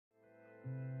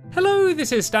Hello,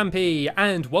 this is Stampy,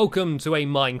 and welcome to a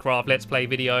Minecraft Let's Play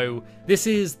video. This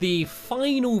is the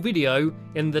final video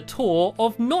in the tour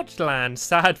of Notchland.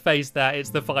 Sad face that it's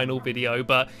the final video,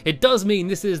 but it does mean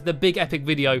this is the big epic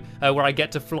video where I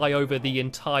get to fly over the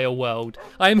entire world.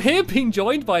 I am here being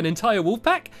joined by an entire wolf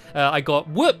pack. I got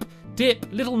Whoop, Dip,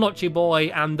 Little Notchy Boy,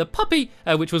 and the puppy,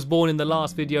 which was born in the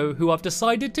last video, who I've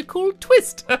decided to call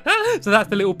Twist. So that's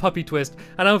the little puppy Twist.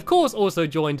 And I'm of course also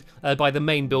joined by the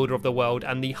main builder of the world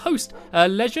and the host,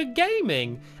 Leisure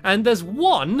Gaming. And there's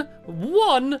one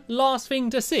last thing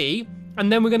to see, and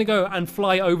then we're going to go and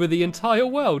fly over the entire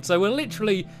world. So we're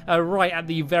literally right at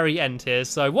the very end here.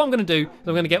 So what I'm going to do is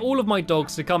I'm going to get all of my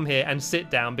dogs to come here and sit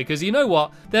down, because you know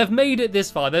what? They've made it this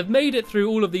far. They've made it through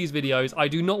all of these videos. I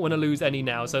do not want to lose any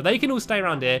now. So they can all stay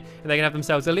around here and they can have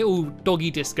themselves a little doggy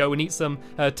disco and eat some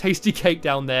tasty cake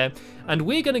down there. And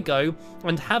we're going to go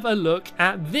and have a look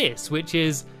at this, which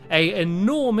is a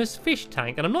enormous fish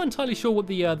tank, and I'm not entirely sure what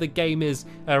the game is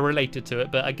related to it,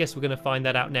 but I guess we're going to find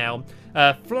that out now.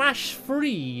 Flash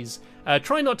freeze.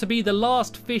 Try not to be the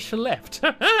last fish left,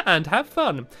 and have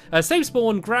fun. Save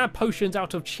spawn, grab potions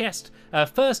out of chest,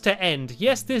 first to end.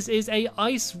 Yes, this is a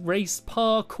ice race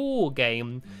parkour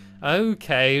game.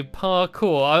 Okay,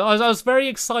 parkour. I was very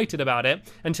excited about it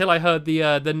until I heard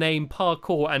the name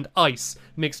parkour and ice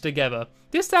mixed together.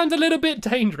 This sounds a little bit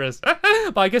dangerous,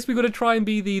 but I guess we've got to try and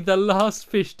be the last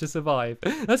fish to survive.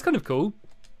 That's kind of cool.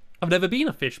 I've never been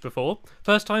a fish before.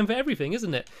 First time for everything,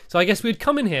 isn't it? So I guess we'd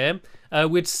come in here,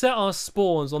 we'd set our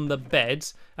spawns on the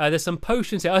beds. There's some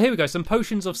potions here. Oh, here we go. Some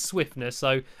potions of swiftness.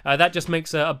 So that just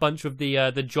makes a bunch of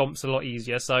the jumps a lot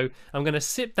easier. So I'm going to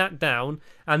sip that down,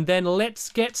 and then let's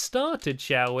get started,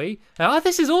 shall we? Oh,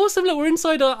 this is awesome. Look, we're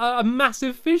inside a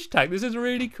massive fish tank. This is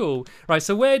really cool. Right,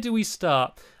 so where do we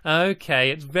start?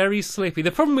 Okay, it's very slippy. The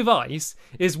problem with ice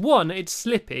is, one, it's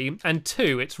slippy, and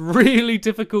two, it's really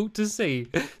difficult to see.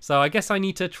 So I guess I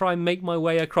need to try and make my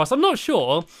way across. I'm not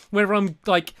sure whether I'm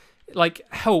like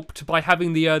helped by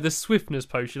having the swiftness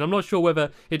potion. I'm not sure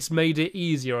whether it's made it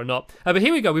easier or not. But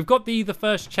here we go. We've got the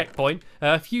first checkpoint,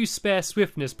 a few spare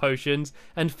swiftness potions,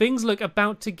 and things look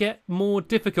about to get more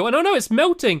difficult. And oh no, it's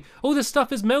melting. All this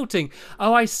stuff is melting.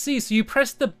 Oh, I see. So you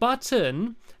press the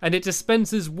button and it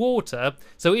dispenses water.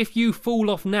 So if you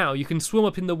fall off now, you can swim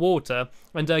up in the water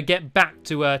and get back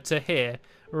to here.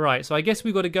 Right, so I guess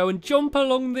we've got to go and jump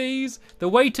along these. The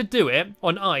way to do it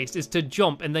on ice is to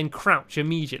jump and then crouch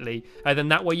immediately. And then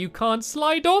that way you can't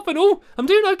slide off. And oh, I'm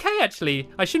doing okay, actually.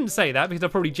 I shouldn't say that because I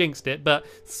probably jinxed it. But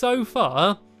so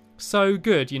far, so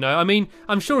good, you know. I mean,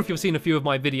 I'm sure if you've seen a few of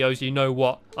my videos, you know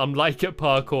what I'm like at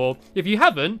parkour. If you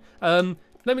haven't,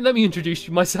 let me introduce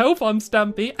you myself. I'm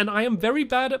Stampy, and I am very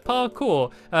bad at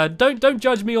parkour. Don't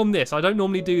judge me on this. I don't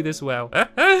normally do this well.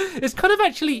 It's kind of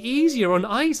actually easier on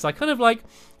ice. I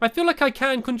feel like I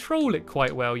can control it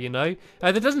quite well, you know.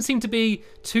 There doesn't seem to be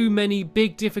too many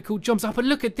big difficult jumps. Oh, but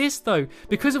look at this though.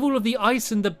 Because of all of the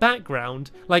ice in the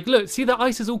background, like look, see the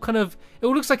ice is all kind of, it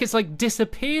all looks like it's like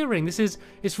disappearing.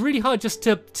 It's really hard just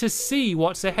to see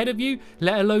what's ahead of you,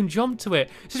 let alone jump to it.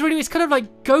 It's kind of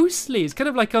like ghostly. It's kind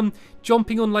of like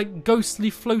jumping on like ghostly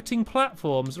floating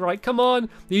platforms. Right, come on.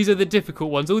 These are the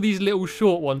difficult ones, all these little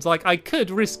short ones. Like I could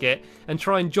risk it and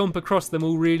try and jump across them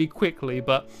all really quickly,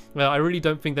 but I really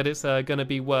don't think that it's gonna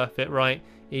be worth it. Right,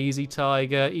 easy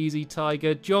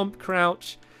tiger, jump,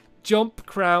 crouch,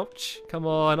 come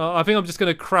on. I think I'm just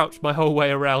gonna crouch my whole way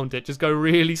around it, just go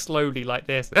really slowly like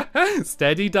this.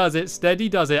 Steady does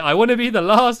it. I want to be the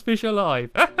last fish alive.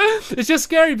 It's just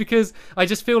scary because I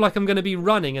just feel like I'm gonna be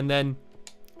running and then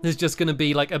there's just going to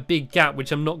be like a big gap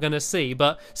which I'm not going to see.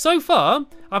 But so far,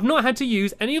 I've not had to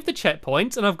use any of the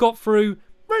checkpoints and I've got through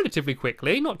relatively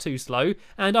quickly, not too slow,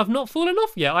 and I've not fallen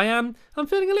off yet. I'm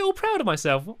feeling a little proud of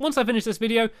myself. Once I finish this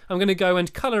video, I'm going to go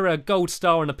and colour a gold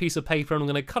star on a piece of paper, and I'm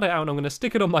going to cut it out and I'm going to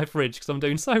stick it on my fridge because I'm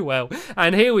doing so well.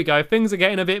 And here we go. Things are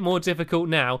getting a bit more difficult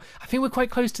now. I think we're quite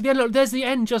close to the end. Look, there's the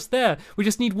end just there. We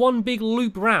just need one big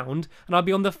loop round and I'll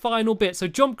be on the final bit. So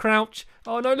jump, crouch.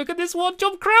 Oh no, look at this one.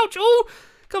 Jump, crouch. Oh!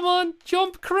 Come on,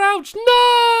 jump, crouch. No!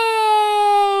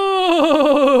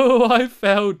 I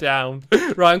fell down.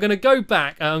 Right, I'm going to go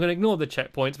back. I'm going to ignore the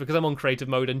checkpoints because I'm on creative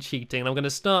mode and cheating. And I'm going to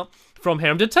start from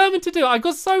here. I'm determined to do it. I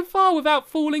got so far without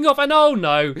falling off. And oh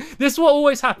no, this is what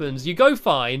always happens. You go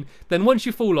fine, then once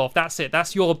you fall off, that's it.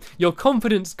 That's your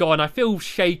confidence gone. I feel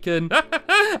shaken.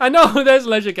 And oh, there's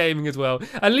Leisure Gaming as well.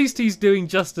 At least he's doing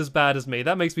just as bad as me.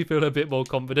 That makes me feel a bit more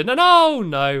confident. And oh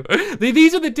no,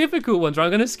 these are the difficult ones. Right?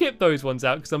 I'm going to skip those ones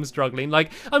out because I'm struggling.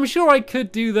 Like, I'm sure I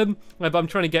could do them, but I'm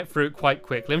trying to get through it quite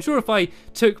quickly. I'm sure if I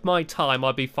took my time,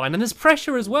 I'd be fine. And there's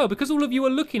pressure as well because all of you are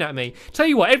looking at me. Tell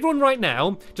you what, everyone right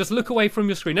now, just look away from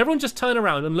your screen. Everyone just turn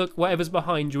around and look whatever's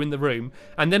behind you in the room,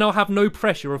 and then I'll have no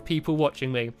pressure of people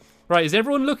watching me. Right, is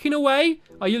everyone looking away?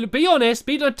 Are you? Be honest.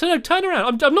 Turn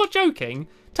around. I'm not joking.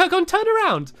 Turn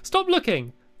around. Stop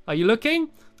looking. Are you looking?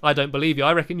 I don't believe you.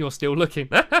 I reckon you're still looking.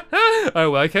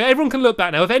 Oh, well, okay. Everyone can look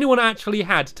back now. If anyone actually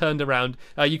had turned around,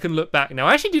 you can look back now.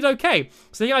 I actually did okay.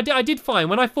 So yeah, I did fine.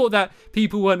 When I thought that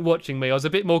people weren't watching me, I was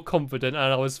a bit more confident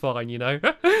and I was fine, you know.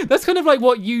 That's kind of like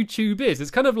what YouTube is.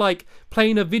 It's kind of like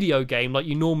playing a video game like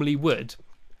you normally would,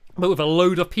 but with a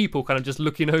load of people kind of just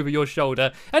looking over your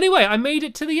shoulder. Anyway, I made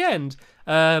it to the end.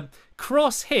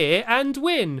 Cross here and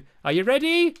win. Are you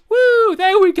ready? Woo!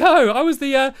 There we go. I was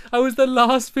the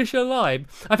last fish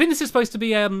alive. I think this is supposed to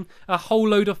be a whole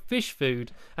load of fish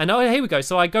food. And oh, here we go.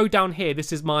 So I go down here.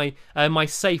 This is my my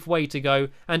safe way to go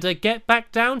and get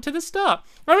back down to the start.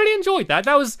 I really enjoyed that.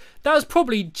 That was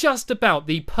probably just about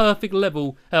the perfect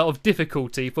level of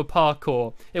difficulty for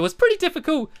parkour. It was pretty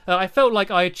difficult. I felt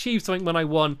like I achieved something when I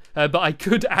won, but I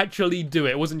could actually do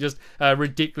it. It wasn't just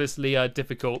ridiculously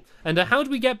difficult. And how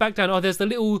do we get back down? Oh, there's the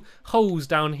little holes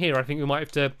down here. I think we might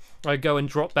have to go and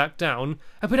drop back down.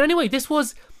 But anyway, this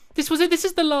was it. This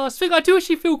is the last thing. I do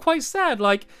actually feel quite sad.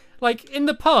 Like in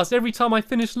the past, every time I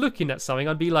finished looking at something,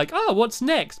 I'd be like, oh, what's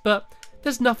next? But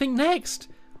there's nothing next.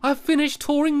 I've finished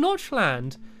touring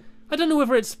Notchland. I don't know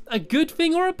whether it's a good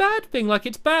thing or a bad thing. Like,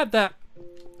 it's bad that,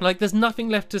 like, there's nothing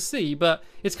left to see, but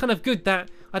it's kind of good that,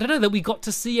 I don't know, that we got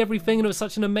to see everything and it was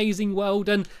such an amazing world,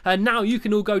 and now you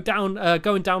can all go and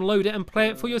download it and play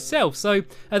it for yourself. So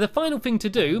the final thing to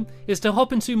do is to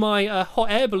hop into my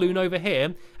hot air balloon over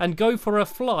here and go for a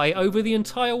fly over the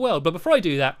entire world. But before I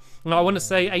do that, I want to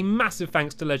say a massive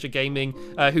thanks to Leisure Gaming,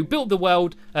 who built the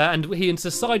world, and he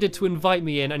decided to invite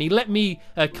me in, and he let me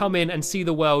come in and see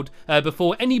the world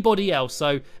before anybody else.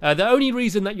 So the only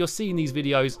reason that you're seeing these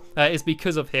videos is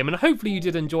because of him, and hopefully you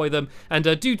did enjoy them. And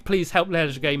do please help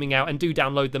Leisure Gaming out and do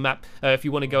download the map if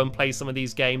you want to go and play some of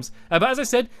these games. But as I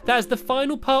said, that is the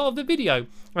final part of the video.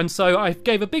 And so I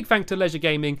gave a big thanks to Leisure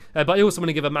Gaming, but I also want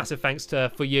to give a massive thanks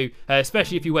for you,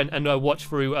 especially if you went and watched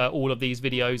through all of these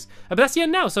videos. But that's the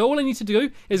end now, so all I need to do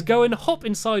is go and hop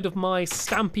inside of my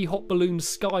Stampy Hot Balloon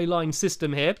Skyline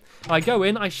system here. I go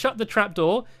in, I shut the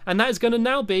trapdoor, and that is going to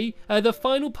now be the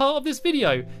final part of this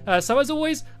video. So as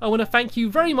always, I want to thank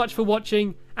you very much for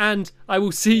watching, and I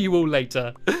will see you all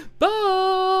later. Bye!